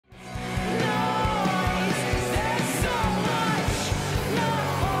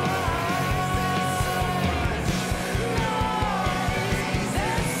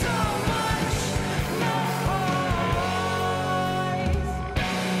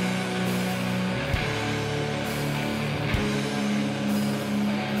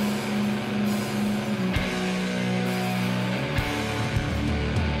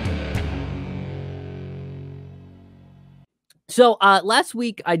So last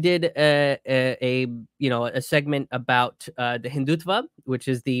week I did a segment about the Hindutva, which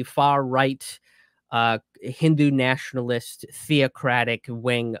is the far right Hindu nationalist theocratic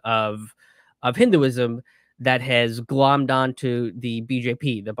wing of Hinduism that has glommed onto the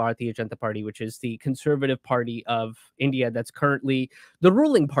BJP, the Bharatiya Janata Party, which is the conservative party of India that's currently the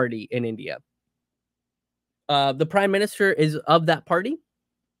ruling party in India. The prime minister is of that party,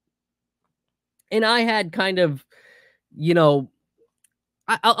 and I had kind of, you know,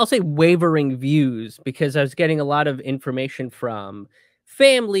 I'll say wavering views because I was getting a lot of information from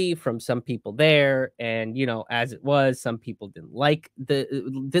family, from some people there, and as it was, some people didn't like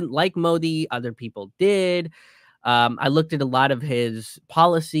Modi, other people did. I looked at a lot of his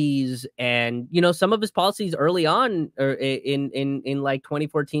policies, and some of his policies early on, or in like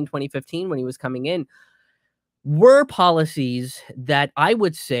 2014, 2015, when he was coming in, were policies that I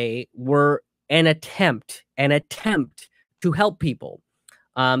would say were an attempt to help people.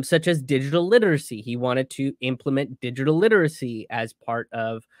 Such as digital literacy. He wanted to implement digital literacy as part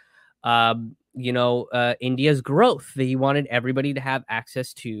of, India's growth. He wanted everybody to have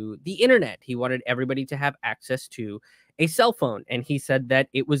access to the internet. He wanted everybody to have access to a cell phone. And he said that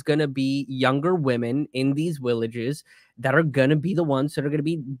it was going to be younger women in these villages that are going to be the ones that are going to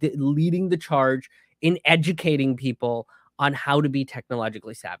be leading the charge in educating people on how to be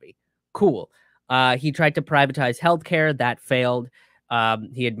technologically savvy. Cool. He tried to privatize healthcare. That failed.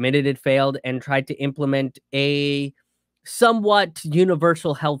 He admitted it failed and tried to implement a somewhat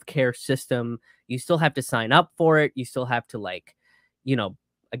universal healthcare system. You still have to sign up for it. You still have to,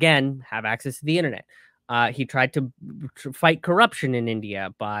 again, have access to the internet. He tried to fight corruption in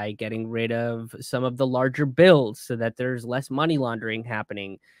India by getting rid of some of the larger bills so that there's less money laundering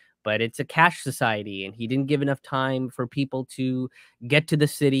happening. But it's a cash society, and he didn't give enough time for people to get to the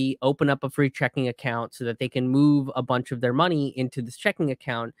city, open up a free checking account so that they can move a bunch of their money into this checking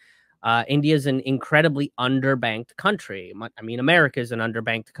account. India is an incredibly underbanked country. I mean, America is an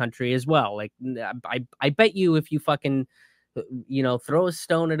underbanked country as well. Like, I bet you if you fucking, throw a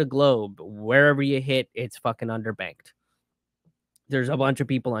stone at a globe, wherever you hit, it's fucking underbanked. There's a bunch of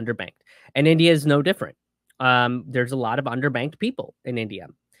people underbanked, and India is no different. There's a lot of underbanked people in India.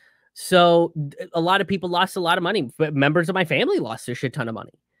 So a lot of people lost a lot of money. Members of my family lost a shit ton of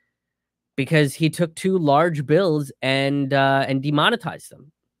money because he took two large bills and demonetized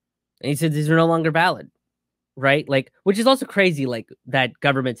them. And he said these are no longer valid, right? Like, which is also crazy, like that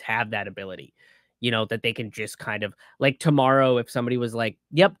governments have that ability, that they can just kind of, like, tomorrow if somebody was like,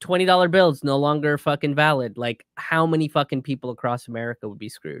 yep, $20 bills no longer fucking valid, like how many fucking people across America would be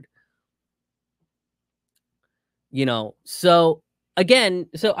screwed? So again,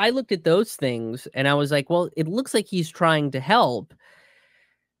 so I looked at those things and I was like, well, it looks like he's trying to help.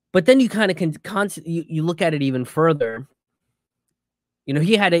 But then you kind of can you look at it even further.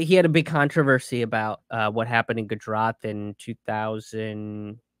 He had a big controversy about what happened in Gujarat in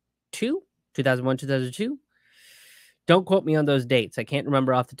 2002, 2001, 2002. Don't quote me on those dates. I can't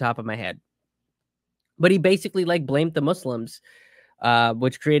remember off the top of my head. But he basically blamed the Muslims,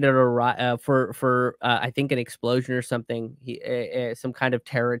 which created a for I think an explosion or something, some kind of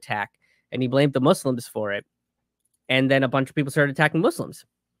terror attack, and he blamed the Muslims for it. And then a bunch of people started attacking Muslims.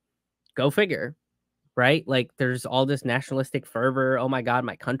 Go figure, right? Like, there's all this nationalistic fervor. Oh my God,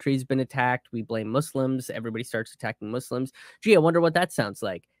 my country's been attacked. We blame Muslims. Everybody starts attacking Muslims. Gee, I wonder what that sounds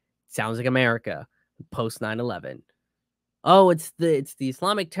like. Sounds like America post 9/11. Oh, it's the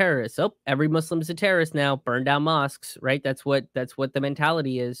Islamic terrorists. Oh, every Muslim's a terrorist now. Burn down mosques, right? That's what the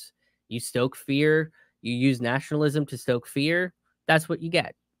mentality is. You stoke fear. You use nationalism to stoke fear. That's what you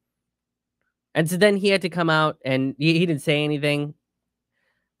get. And so then he had to come out, and he didn't say anything.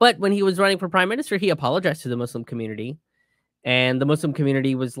 But when he was running for prime minister, he apologized to the Muslim community. And the Muslim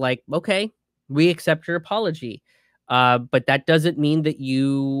community was like, okay, we accept your apology. But that doesn't mean that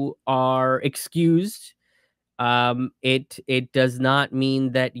you are excused. It does not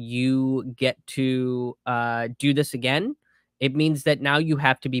mean that you get to do this again. It means that now you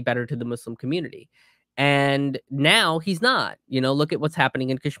have to be better to the Muslim community. And now he's not. Look at what's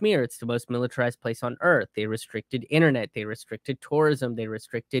happening in Kashmir. It's the most militarized place on earth. They restricted internet. They restricted tourism. They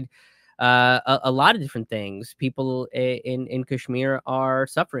restricted a lot of different things. People in Kashmir are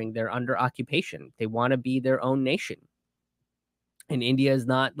suffering. They're under occupation. They want to be their own nation. And India is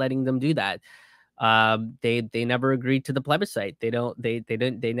not letting them do that. They never agreed to the plebiscite.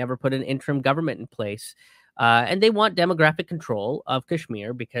 They never put an interim government in place. And they want demographic control of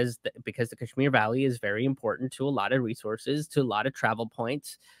Kashmir because the Kashmir Valley is very important to a lot of resources, to a lot of travel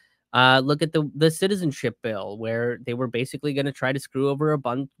points. Look at the citizenship bill, where they were basically going to try to screw over a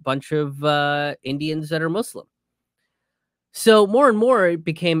bunch of Indians that are Muslim. So more and more it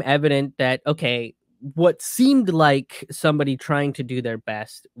became evident that, okay, what seemed like somebody trying to do their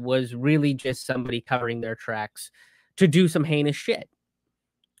best was really just somebody covering their tracks to do some heinous shit.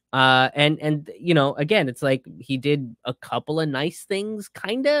 And you know, again, it's like he did a couple of nice things,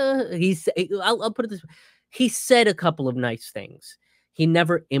 kinda. I'll put it this way. He said a couple of nice things. He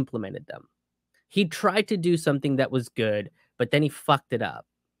never implemented them. He tried to do something that was good, but then he fucked it up.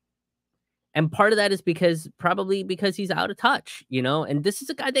 And part of that is probably because he's out of touch, you know? And this is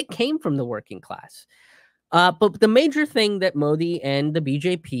a guy that came from the working class. But the major thing that Modi and the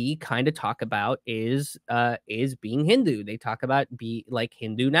BJP kind of talk about is being Hindu. They talk about like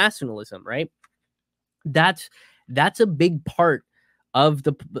Hindu nationalism, right? That's that's a big part of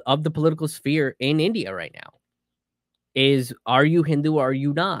the political sphere in India right now. Is, are you Hindu or are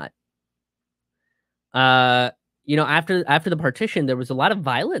you not? Uh, you know, after the partition, there was a lot of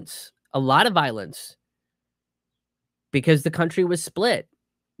violence because the country was split.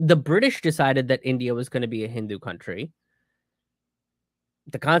 The British decided that India was going to be a Hindu country.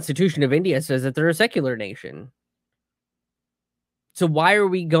 The Constitution of India says that they're a secular nation. So why are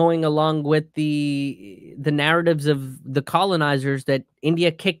we going along with the narratives of the colonizers that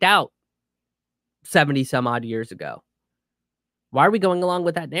India kicked out 70 some odd years ago? Why are we going along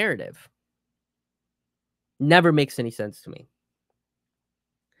with that narrative? Never makes any sense to me.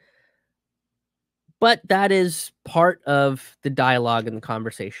 But that is part of the dialogue and the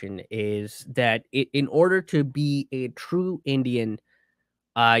conversation, is that in order to be a true Indian,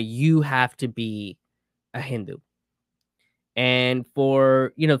 you have to be a Hindu. And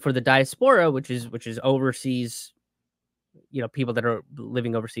for, you know, for the diaspora, which is overseas, you know, people that are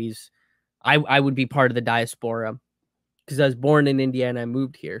living overseas, I would be part of the diaspora because I was born in India and I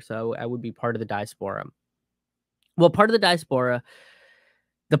moved here, so I would be part of the diaspora. Well, part of the diaspora,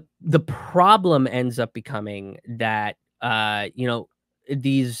 the problem ends up becoming that you know,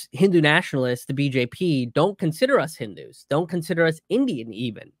 these Hindu nationalists, the BJP, don't consider us Hindus, don't consider us Indian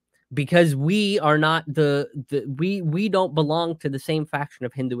even, because we are not we don't belong to the same faction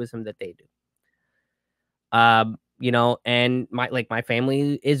of Hinduism that they do. You know, and my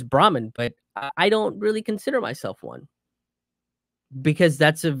family is Brahmin, but I don't really consider myself one because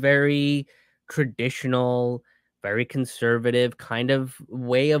that's a very traditional, very conservative kind of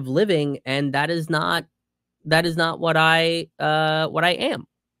way of living, and that is not what I am.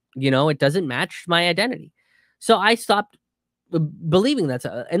 You know, it doesn't match my identity. So I stopped believing that.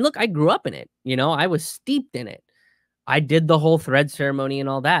 And look, I grew up in it. You know, I was steeped in it. I did the whole thread ceremony and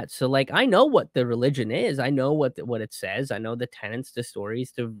all that. So like I know what the religion is. I know what it says. I know the tenets, the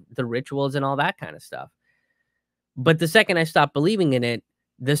stories, the rituals and all that kind of stuff. But the second I stopped believing in it,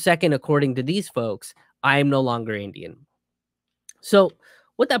 the second, according to these folks, I am no longer Indian. So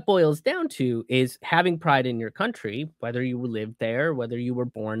what that boils down to is having pride in your country, whether you lived there, whether you were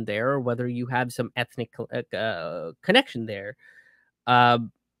born there, or whether you have some ethnic connection there.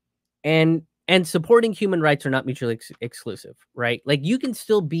 Um, and supporting human rights are not mutually exclusive, right? Like you can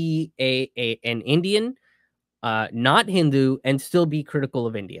still be an Indian, not Hindu, and still be critical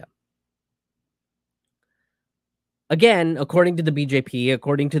of India. Again, according to the BJP,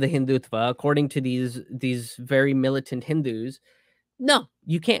 according to the Hindutva, according to these very militant Hindus, no,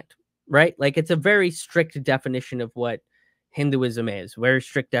 you can't, right? Like it's a very strict definition of what Hinduism is, very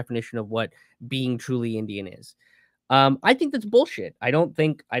strict definition of what being truly Indian is. I think that's bullshit. I don't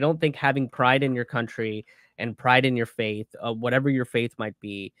think having pride in your country and pride in your faith, whatever your faith might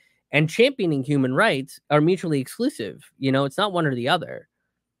be, and championing human rights are mutually exclusive. You know, it's not one or the other.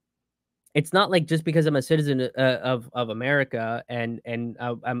 It's not like just because I'm a citizen of America and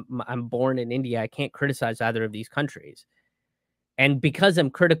I'm born in India, I can't criticize either of these countries. And because I'm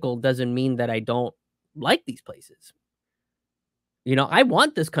critical doesn't mean that I don't like these places. You know, I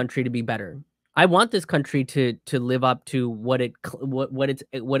want this country to be better. I want this country to live up to what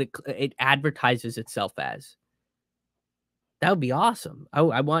it advertises itself as. That would be awesome.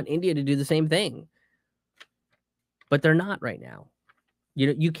 I want India to do the same thing. But they're not right now. You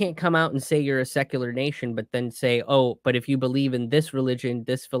know, you can't come out and say you're a secular nation, but then say, "Oh, but if you believe in this religion,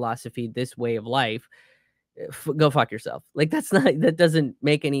 this philosophy, this way of life, go fuck yourself." Like that doesn't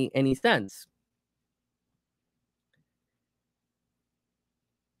make any sense.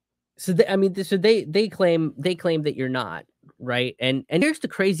 So I mean, so they claim that you're not, right? And here's the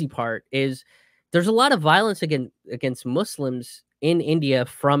crazy part is there's a lot of violence against Muslims in India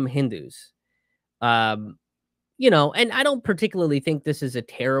from Hindus. Um, you know, and I don't particularly think this is a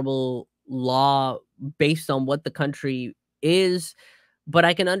terrible law based on what the country is, but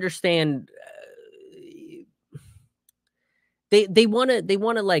I can understand they want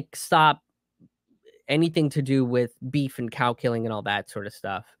to like stop anything to do with beef and cow killing and all that sort of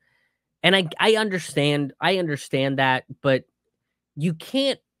stuff. And I understand that, but you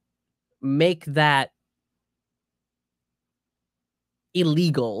can't make that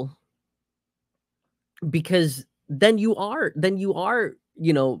illegal, because then you are, you are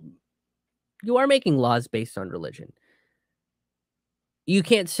making laws based on religion. You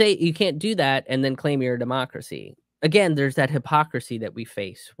can't do that and then claim you're a democracy. Again, there's that hypocrisy that we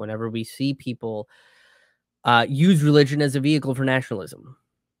face whenever we see people use religion as a vehicle for nationalism.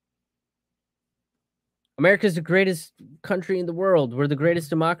 America's the greatest country in the world. We're the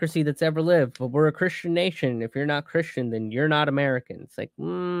greatest democracy that's ever lived, but we're a Christian nation. If you're not Christian, then you're not American. It's like,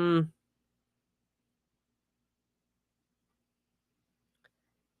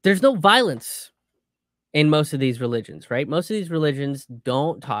 there's no violence in most of these religions, right? Most of these religions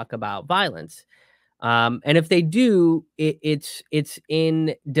don't talk about violence. And if they do, it's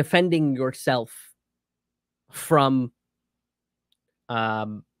in defending yourself from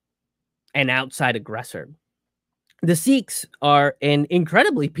an outside aggressor. The Sikhs are an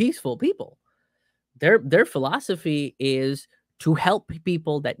incredibly peaceful people. Their philosophy is to help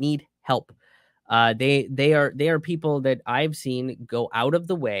people that need help. They are people that I've seen go out of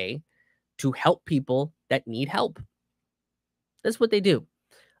the way to help people that need help. That's what they do.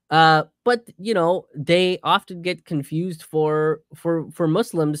 But they often get confused for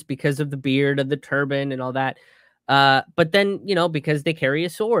Muslims because of the beard and the turban and all that. But then, because they carry a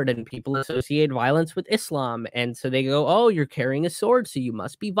sword and people associate violence with Islam. And so they go, oh, you're carrying a sword, so you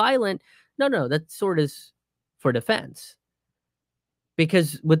must be violent. No, that sword is for defense.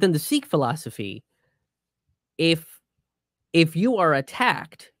 Because within the Sikh philosophy, if you are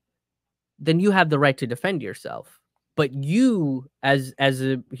attacked, then you have the right to defend yourself. But you, as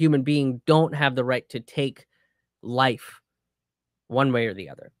a human being, don't have the right to take life one way or the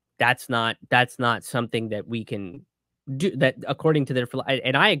other. That's not something that we can do, that according to their,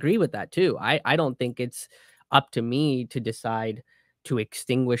 and I agree with that too. I don't think it's up to me to decide to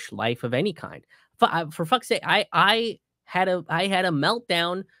extinguish life of any kind. For fuck's sake, I had a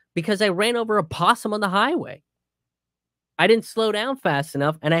meltdown because I ran over a possum on the highway. I didn't slow down fast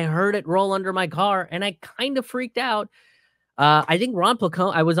enough, and I heard it roll under my car, and I kind of freaked out. I think Ron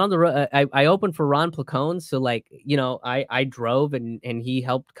Placone, I was on the road. I opened for Ron Placone. So I drove and he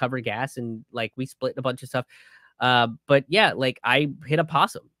helped cover gas, and we split a bunch of stuff. But yeah, I hit a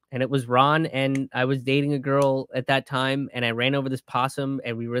possum, and it was Ron, and I was dating a girl at that time, and I ran over this possum,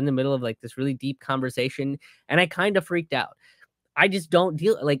 and we were in the middle of this really deep conversation, and I kind of freaked out. I just don't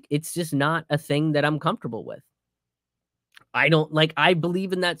deal, it's just not a thing that I'm comfortable with. I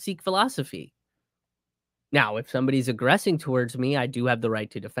believe in that Sikh philosophy. Now, if somebody's aggressing towards me, I do have the right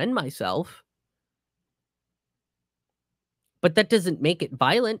to defend myself. But that doesn't make it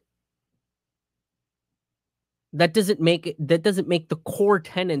violent. That doesn't make the core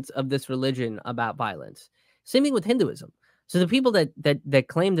tenets of this religion about violence. Same thing with Hinduism. So the people that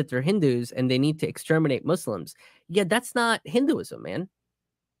claim that they're Hindus and they need to exterminate Muslims, yeah, that's not Hinduism, man.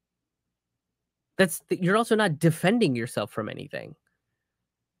 You're also not defending yourself from anything.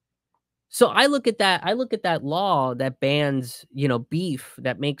 So I look at that law that bans, beef,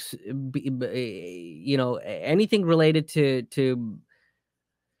 that makes, anything related to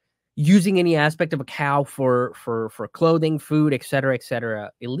using any aspect of a cow for clothing, food, et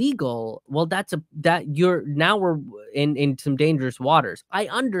cetera, illegal. Well, we're in some dangerous waters. I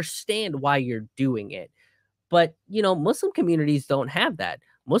understand why you're doing it. But, Muslim communities don't have that.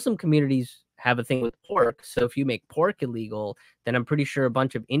 Muslim communities have a thing with pork. So if you make pork illegal, then I'm pretty sure a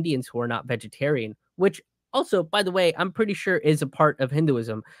bunch of Indians who are not vegetarian, which also, by the way, I'm pretty sure is a part of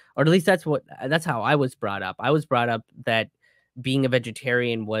Hinduism, or at least that's how I was brought up. I was brought up that being a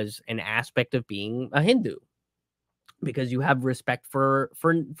vegetarian was an aspect of being a Hindu, because you have respect for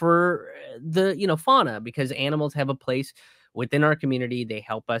the fauna, because animals have a place within our community. They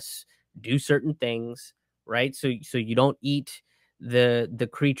help us do certain things, right? So you don't eat the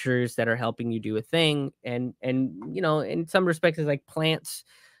creatures that are helping you do a thing, and in some respects, it's like plants.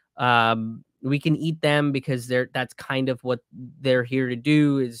 We can eat them because that's kind of what they're here to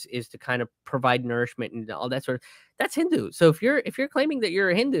do, is to kind of provide nourishment and all that sort of. That's Hindu. So if you're claiming that you're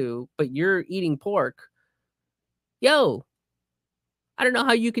a Hindu but you're eating pork, yo, I don't know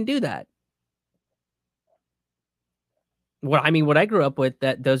how you can do that. What I grew up with,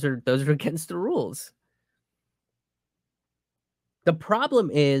 that those are against the rules. The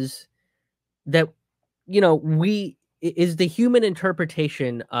problem is that is the human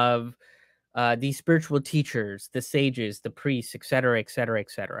interpretation of these spiritual teachers, the sages, the priests, et cetera, et cetera,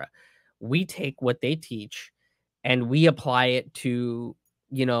 et cetera. We take what they teach and we apply it to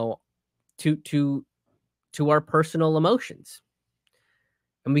to to our personal emotions.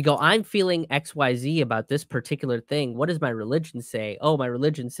 And we go, I'm feeling XYZ about this particular thing. What does my religion say? Oh, my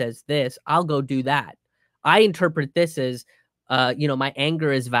religion says this. I'll go do that. I interpret this as, my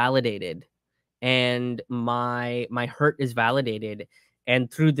anger is validated and my hurt is validated.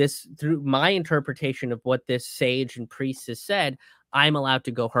 And through my interpretation of what this sage and priest has said, I'm allowed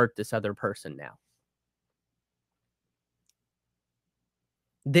to go hurt this other person now.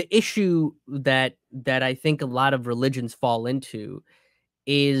 The issue that I think a lot of religions fall into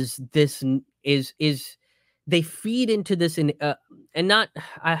is this is they feed into this and not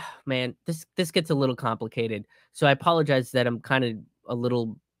man, this gets a little complicated. So I apologize that I'm kind of a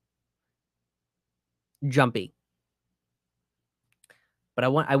little jumpy. But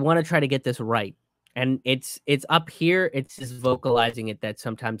I want to try to get this right. And it's up here, it's just vocalizing it that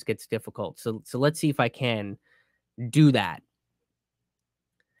sometimes gets difficult. So let's see if I can do that.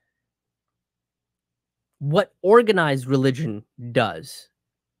 What organized religion does,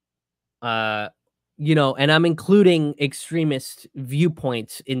 and I'm including extremist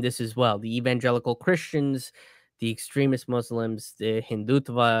viewpoints in this as well. The evangelical Christians, the extremist Muslims, the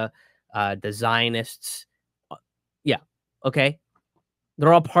Hindutva, the Zionists. Yeah. Okay.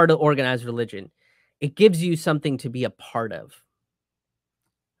 They're all part of organized religion. It gives you something to be a part of.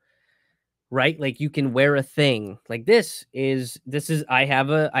 Right? Like you can wear a thing. Like this is I have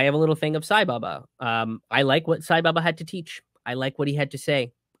a little thing of Sai Baba. I like what Sai Baba had to teach. I like what he had to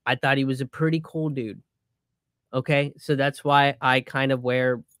say. I thought he was a pretty cool dude. Okay? So that's why I kind of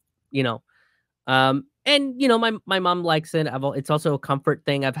wear, and my mom likes it. It's also a comfort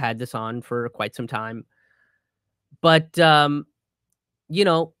thing. I've had this on for quite some time. But that's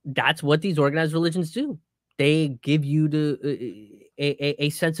what these organized religions do. They give you a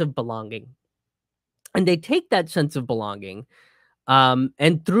sense of belonging. And they take that sense of belonging,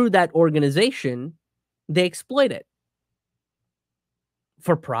 and through that organization, they exploit it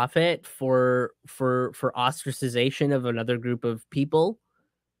for profit, for ostracization of another group of people.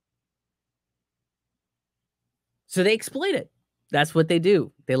 So they exploit it. That's what they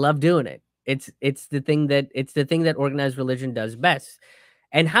do. They love doing it. It's the thing that organized religion does best.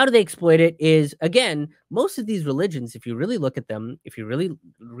 And how do they exploit it is, again, most of these religions, if you really look at them, if you really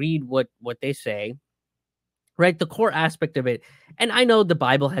read what they say, right, the core aspect of it. And I know the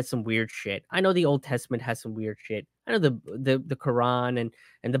Bible has some weird shit. I know the Old Testament has some weird shit. I know the Quran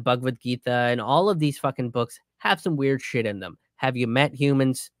and the Bhagavad Gita and all of these fucking books have some weird shit in them. Have you met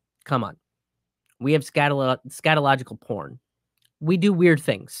humans? Come on. We have scatological porn. We do weird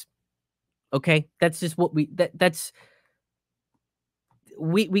things. Okay? That's just what we got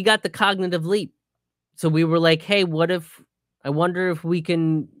the cognitive leap. So we were like, hey, I wonder if we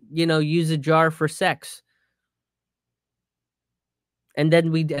can, use a jar for sex. And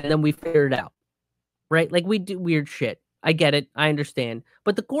then we figured it out, right? Like we do weird shit. I get it. I understand.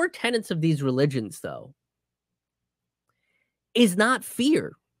 But the core tenets of these religions, though, is not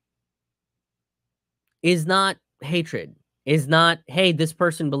fear, is not hatred, is not, hey, this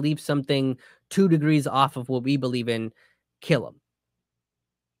person believes something 2 degrees off of what we believe in, kill them.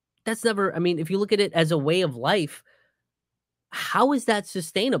 That's never, I mean, if you look at it as a way of life, how is that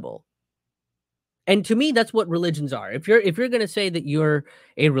sustainable? And to me, that's what religions are. If you're going to say that you're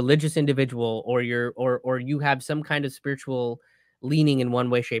a religious individual or you have some kind of spiritual leaning in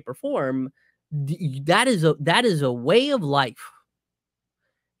one way, shape, or form, that is a way of life.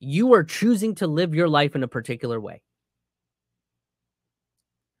 You are choosing to live your life in a particular way.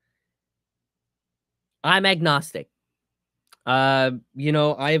 I'm agnostic.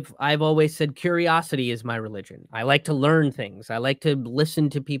 I've always said curiosity is my religion. I like to learn things. I like to listen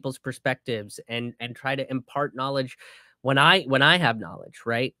to people's perspectives and try to impart knowledge when I have knowledge,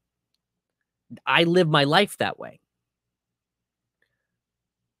 right? I live my life that way.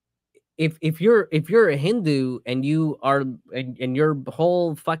 If you're a Hindu and you are and your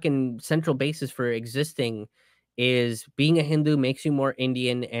whole fucking central basis for existing is being a Hindu makes you more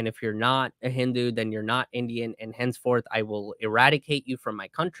Indian, and if you're not a Hindu, then you're not Indian, and henceforth I will eradicate you from my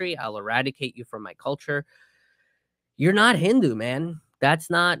country, I'll eradicate you from my culture. You're not Hindu, man. That's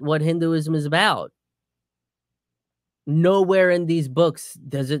not what Hinduism is about. Nowhere in these books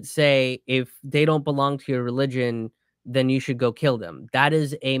does it say if they don't belong to your religion, then you should go kill them. That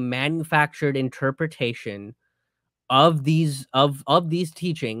is a manufactured interpretation of these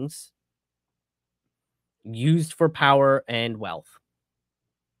teachings used for power and wealth.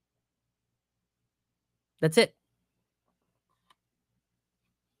 That's it.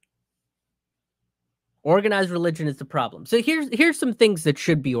 Organized religion is the problem. So here's some things that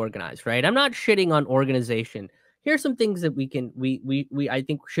should be organized, right? I'm not shitting on organization. Here's some things that we I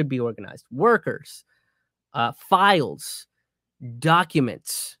think should be organized. Workers, files,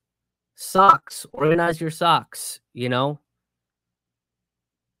 documents, socks. Organize your socks.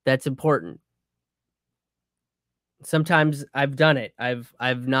 That's important. Sometimes I've done it.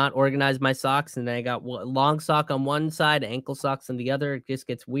 I've not organized my socks, and then I got long sock on one side, ankle socks on the other. It just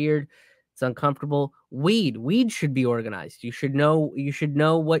gets weird. It's uncomfortable. Weed should be organized. You should know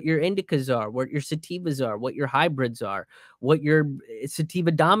what your indicas are, what your sativas are, what your hybrids are, what your sativa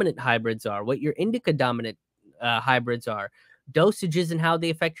dominant hybrids are, what your indica dominant hybrids are, dosages and how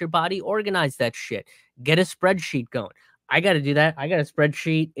they affect your body. Organize that shit. Get a spreadsheet going. I got to do that. I got a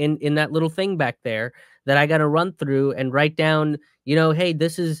spreadsheet in that little thing back there that I got to run through and write down, hey,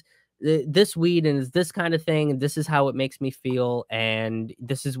 this is this weed and is this kind of thing. And this is how it makes me feel. And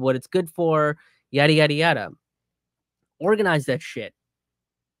this is what it's good for. Yada, yada, yada. Organize that shit.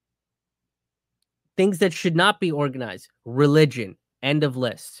 Things that should not be organized. Religion. End of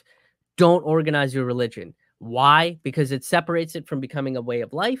list. Don't organize your religion. Why? Because it separates it from becoming a way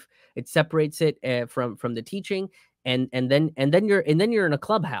of life. It separates it from the teaching. And then you're in a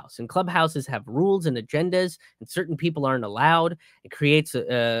clubhouse, and clubhouses have rules and agendas, and certain people aren't allowed. It creates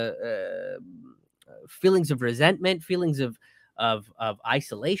feelings of resentment, feelings of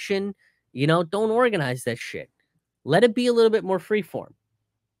isolation. Don't organize that shit. Let it be a little bit more freeform,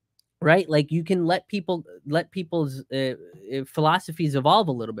 right? Like you can let people's philosophies evolve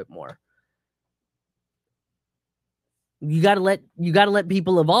a little bit more. You gotta let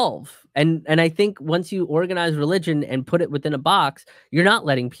people evolve. And I think once you organize religion and put it within a box, you're not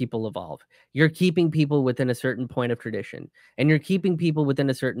letting people evolve. You're keeping people within a certain point of tradition, and you're keeping people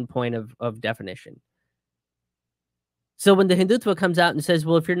within a certain point of definition. So when the Hindutva comes out and says,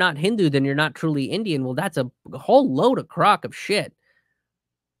 well, if you're not Hindu, then you're not truly Indian. Well, that's a whole load of crock of shit.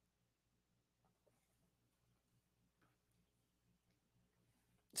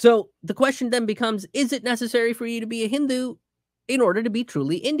 So the question then becomes, is it necessary for you to be a Hindu in order to be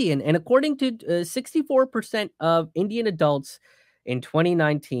truly Indian? And according to 64% of Indian adults in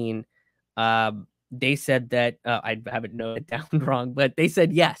 2019, they said that I haven't noted down wrong, but they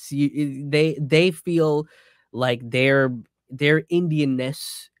said yes. They feel like their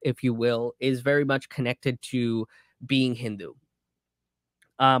Indianness, if you will, is very much connected to being Hindu.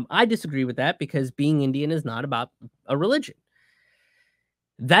 I disagree with that because being Indian is not about a religion.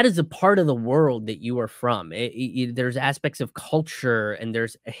 That is a part of the world that you are from. There's aspects of culture, and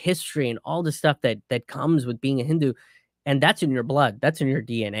there's a history and all the stuff that comes with being a Hindu, and that's in your blood. That's in your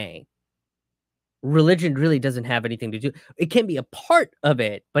DNA. Religion really doesn't have anything to do. It can be a part of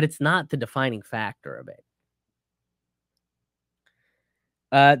it, but it's not the defining factor of it.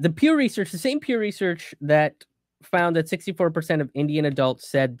 The same Pew Research that found that 64% of Indian adults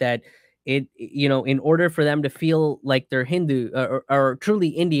said that in order for them to feel like they're Hindu or truly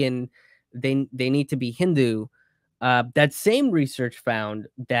Indian, they need to be Hindu. That same research found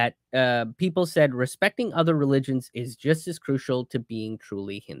that people said respecting other religions is just as crucial to being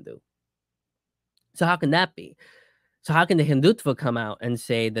truly Hindu. So how can that be? So how can the Hindutva come out and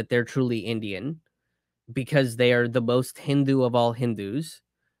say that they're truly Indian because they are the most Hindu of all Hindus?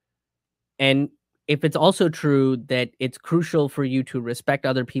 And if it's also true that it's crucial for you to respect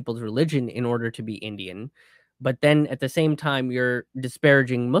other people's religion in order to be Indian, but then at the same time you're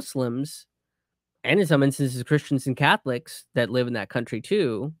disparaging Muslims and in some instances Christians and Catholics that live in that country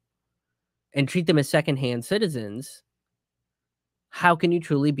too, and treat them as secondhand citizens, how can you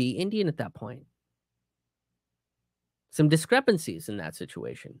truly be Indian at that point? Some discrepancies in that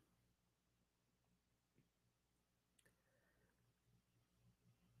situation.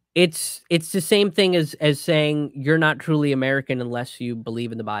 It's the same thing as saying you're not truly American unless you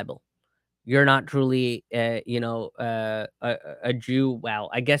believe in the Bible. You're not truly, a Jew. Well,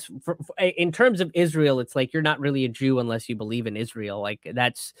 I guess in terms of Israel, it's like you're not really a Jew unless you believe in Israel. Like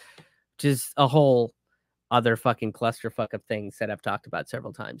that's just a whole other fucking clusterfuck of things that I've talked about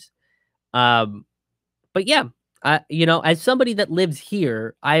several times. But yeah, as somebody that lives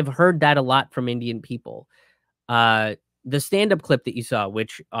here, I've heard that a lot from Indian people. The stand-up clip that you saw,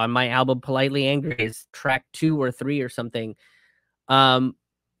 which on my album Politely Angry is track 2 or 3 or something,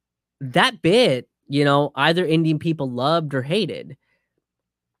 that bit, either Indian people loved or hated.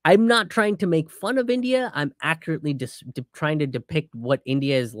 I'm not trying to make fun of India. I'm accurately trying to depict what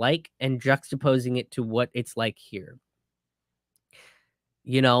India is like and juxtaposing it to what it's like here.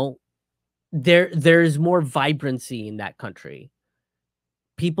 There's more vibrancy in that country.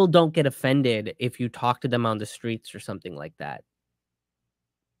 People don't get offended if you talk to them on the streets or something like that.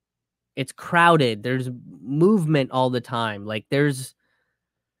 It's crowded. There's movement all the time. Like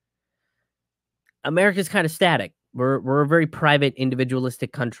America's kind of static. We're a very private,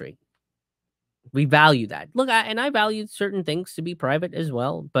 individualistic country. We value that. Look, I valued certain things to be private as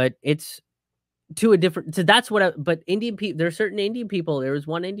well, but it's to a different. So that's what. But Indian people, there are certain Indian people. There was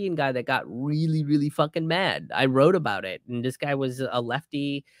one Indian guy that got really, really fucking mad. I wrote about it, and this guy was a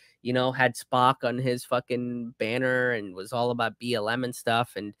lefty. Had Spock on his fucking banner and was all about BLM and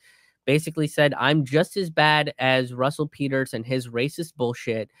stuff, and basically said, "I'm just as bad as Russell Peters and his racist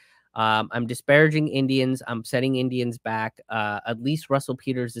bullshit. I'm disparaging Indians. I'm setting Indians back. At least Russell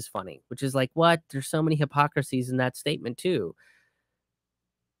Peters is funny," which is like, what? There's so many hypocrisies in that statement too.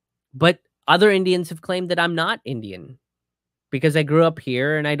 But other Indians have claimed that I'm not Indian because I grew up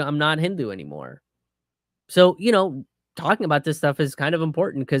here and I'm not Hindu anymore. So, talking about this stuff is kind of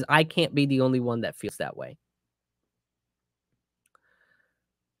important because I can't be the only one that feels that way.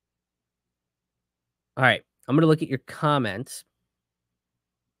 All right. I'm going to look at your comments.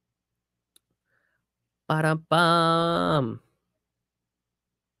 Ba-dum-bum.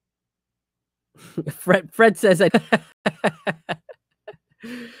 Fred says,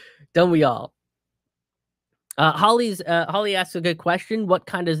 don't we all? Holly asks a good question. What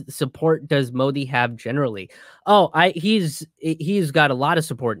kind of support does Modi have generally? Oh, he's got a lot of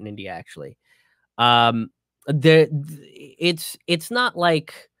support in India actually. It's not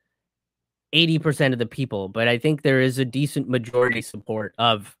like 80% of the people, but I think there is a decent majority support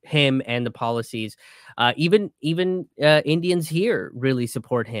of him and the policies. Even Indians here really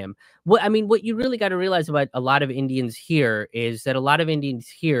support him. What you really got to realize about a lot of Indians here is that a lot of Indians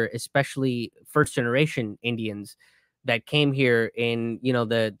here, especially first generation Indians that came here in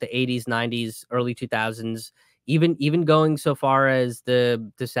the 80s, 90s, early 2000s, even going so far as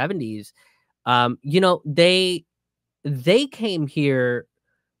the 70s, they came here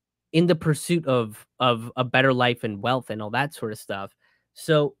in the pursuit of a better life and wealth and all that sort of stuff.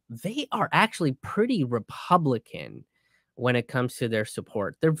 So they are actually pretty Republican when it comes to their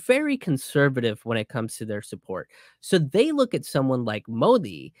support. They're very conservative when it comes to their support. So they look at someone like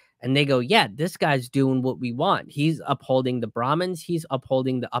Modi and they go, yeah, this guy's doing what we want. He's upholding the Brahmins. He's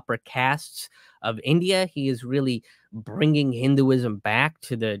upholding the upper castes of India. He is really bringing Hinduism back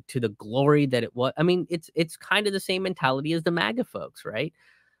to the glory that it was. It's kind of the same mentality as the MAGA folks, right?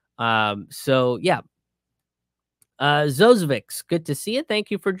 So yeah. Zozvix, good to see you.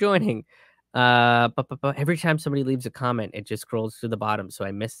 Thank you for joining. But every time somebody leaves a comment, it just scrolls to the bottom, so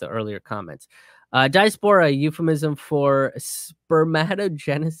I missed the earlier comments. Diaspora, euphemism for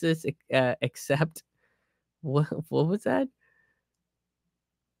spermatogenesis, except what was that?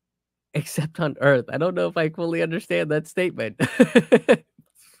 Except on Earth. I don't know if I fully understand that statement.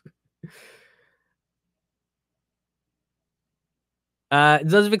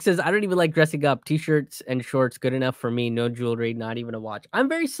 Zozvik says, I don't even like dressing up. T-shirts and shorts, good enough for me. No jewelry, not even a watch. I'm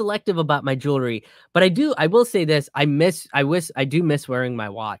very selective about my jewelry, but I will say this. I do miss wearing my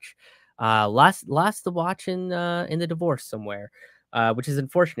watch. Lost the watch in the divorce somewhere, which is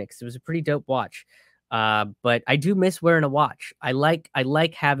unfortunate because it was a pretty dope watch. But I do miss wearing a watch. I like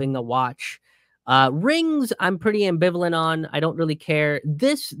having a watch. Rings, I'm pretty ambivalent on. I don't really care.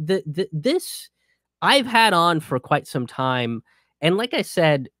 This I've had on for quite some time. And like I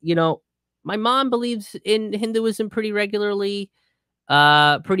said, my mom believes in Hinduism pretty regularly,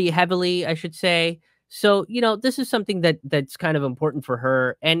 pretty heavily, I should say. So, this is something that's kind of important for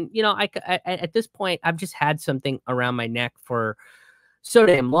her. And, I at this point, I've just had something around my neck for so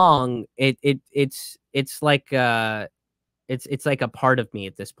damn long. It's like it's like a part of me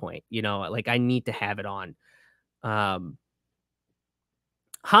at this point, like I need to have it on.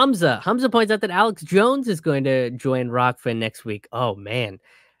 Hamza points out that Alex Jones is going to join Rockfin next week. Oh man,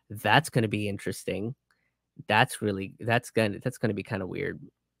 that's going to be interesting. That's going to be kind of weird.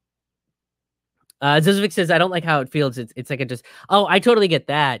 Zizovic says, I don't like how it feels. It's like I totally get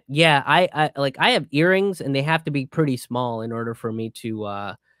that. Yeah, I have earrings and they have to be pretty small in order for me to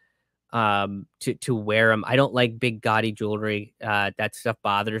wear them. I don't like big gaudy jewelry. That stuff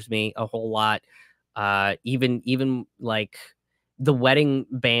bothers me a whole lot. Even like the wedding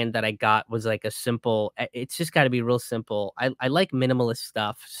band that I got was like a simple, it's just got to be real simple. I like minimalist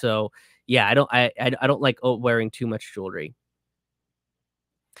stuff. So yeah, I don't like wearing too much jewelry.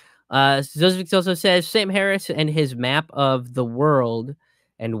 Zozovic also says Sam Harris and his map of the world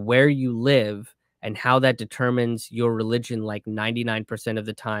and where you live and how that determines your religion, like 99% of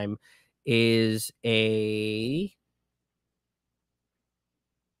the time, is a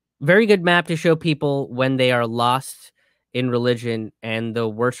very good map to show people when they are lost in religion and the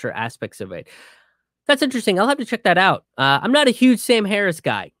worser aspects of it. That's interesting. I'll have to check that out. I'm not a huge Sam Harris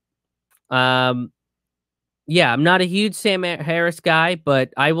guy. Yeah, I'm not a huge Sam Harris guy,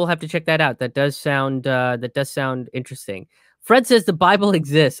 but I will have to check that out. That does sound interesting. Fred says the Bible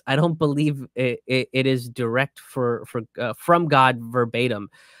exists. I don't believe it is direct from God verbatim.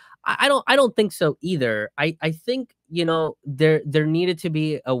 I don't think so either. I think, you know, there needed to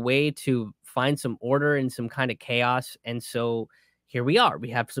be a way to find some order and some kind of chaos, and so here we are. We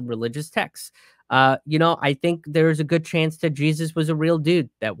have some religious texts. You know, I think there's a good chance that Jesus was a real dude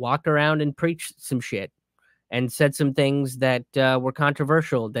that walked around and preached some shit and said some things that were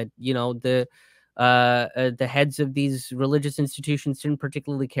controversial that, you know, the heads of these religious institutions didn't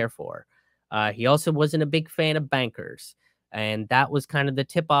particularly care for. He also wasn't a big fan of bankers, and that was kind of the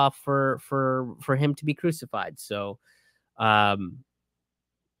tip off for him to be crucified. So, um,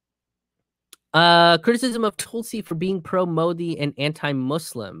 criticism of Tulsi for being pro Modi and anti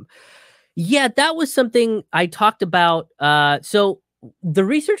Muslim. Yeah, that was something I talked about. So the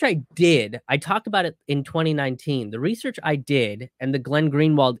research I did, I talked about it in 2019. The research I did and the Glenn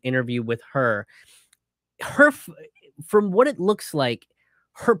Greenwald interview with her, from what it looks like,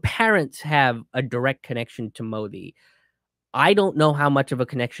 her parents have a direct connection to Modi. I don't know how much of a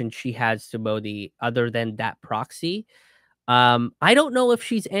connection she has to Modi other than that proxy. I don't know if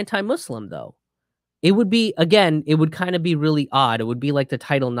she's anti-Muslim though. It would be, again, it would kind of be really odd. It would be like the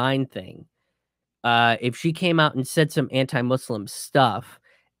Title IX thing. If she came out and said some anti-Muslim stuff,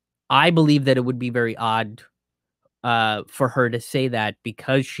 I believe that it would be very odd for her to say that,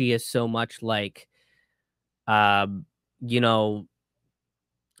 because she is so much like, um, you know,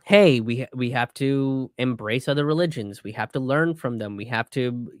 hey, we have to embrace other religions. We have to learn from them. We have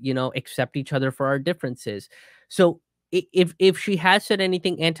to, you know, accept each other for our differences. So if she has said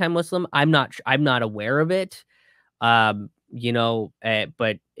anything anti-Muslim, I'm not aware of it. You know,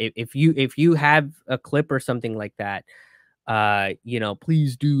 but if you have a clip or something like that, you know,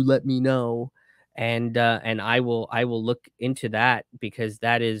 please do let me know, and I will look into that, because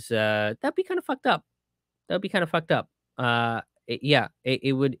that is that'd be kind of fucked up. That'd be kind of fucked up. Yeah,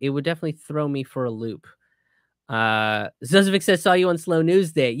 it would definitely throw me for a loop. Zuzovic says, saw you on Slow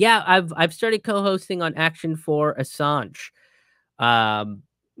News Day. Yeah, I've started co-hosting on Action for Assange. Um,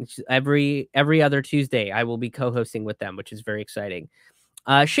 every other Tuesday, I will be co-hosting with them, which is very exciting.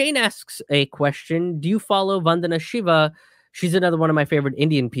 Shane asks a question: do you follow Vandana Shiva? She's another one of my favorite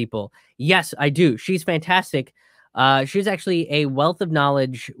Indian people. Yes, I do. She's fantastic. She's actually a wealth of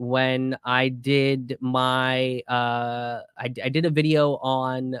knowledge. When I did my, I did a video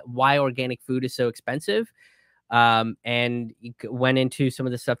on why organic food is so expensive, and went into some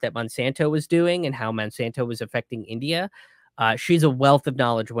of the stuff that Monsanto was doing and how Monsanto was affecting India. She's a wealth of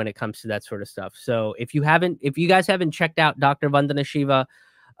knowledge when it comes to that sort of stuff. So if you guys haven't checked out Dr. Vandana Shiva,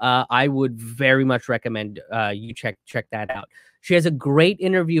 I would very much recommend you check that out. She has a great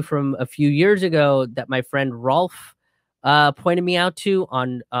interview from a few years ago that my friend Rolf pointed me out to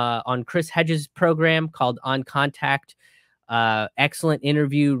on Chris Hedges' program called On Contact. Excellent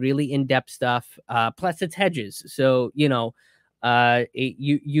interview, really in-depth stuff. Plus it's Hedges, so you know,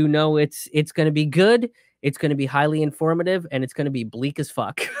 you know it's going to be good. It's going to be highly informative, and it's going to be bleak as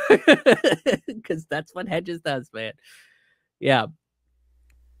fuck, because that's what Hedges does, man. Yeah.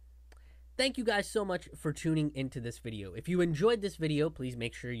 Thank you guys so much for tuning into this video. If you enjoyed this video, please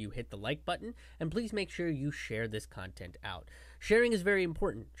make sure you hit the like button, and please make sure you share this content out. Sharing is very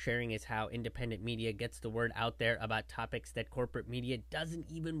important. Sharing is how independent media gets the word out there about topics that corporate media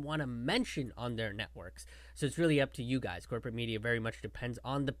doesn't even want to mention on their networks. So it's really up to you guys. Corporate media very much depends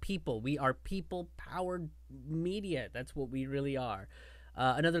on the people. We are people-powered media. That's what we really are.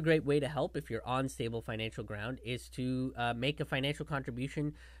 Another great way to help if you're on stable financial ground is to make a financial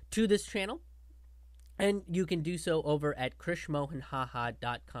contribution to this channel. And you can do so over at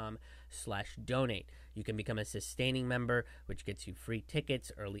krishmohanhaha.com/donate. You can become a sustaining member, which gets you free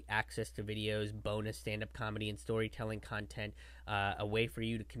tickets, early access to videos, bonus stand-up comedy and storytelling content, a way for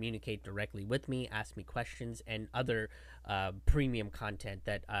you to communicate directly with me, ask me questions, and other premium content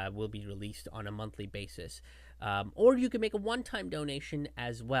that will be released on a monthly basis. Or you can make a one-time donation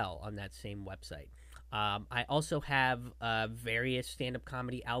as well on that same website. I also have various stand-up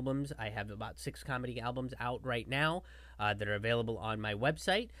comedy albums. I have about 6 comedy albums out right now that are available on my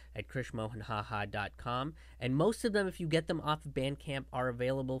website at krishmohanhaha.com. And most of them, if you get them off of Bandcamp, are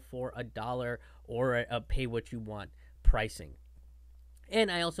available for $1 or a pay what you want pricing.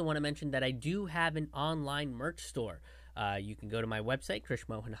 And I also want to mention that I do have an online merch store. You can go to my website,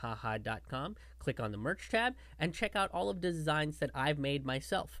 krishmohanhaha.com, click on the merch tab, and check out all of the designs that I've made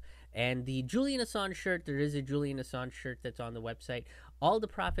myself. And the Julian Assange shirt, there is a Julian Assange shirt that's on the website. All the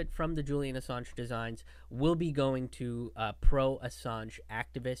profit from the Julian Assange designs will be going to pro-Assange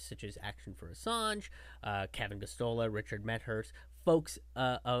activists such as Action for Assange, Kevin Gostola, Richard Medhurst, folks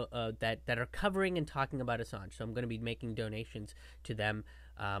that are covering and talking about Assange. So I'm going to be making donations to them.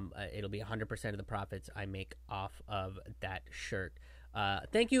 It'll be 100% of the profits I make off of that shirt.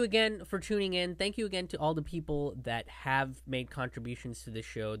 Thank you again for tuning in. Thank you again to all the people that have made contributions to the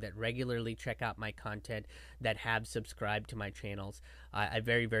show, that regularly check out my content, that have subscribed to my channels. I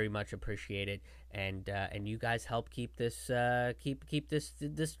very, very much appreciate it, and you guys help keep this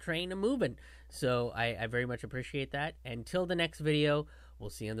this train moving. So I very much appreciate that. Until the next video, we'll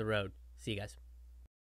see you on the road. See you guys.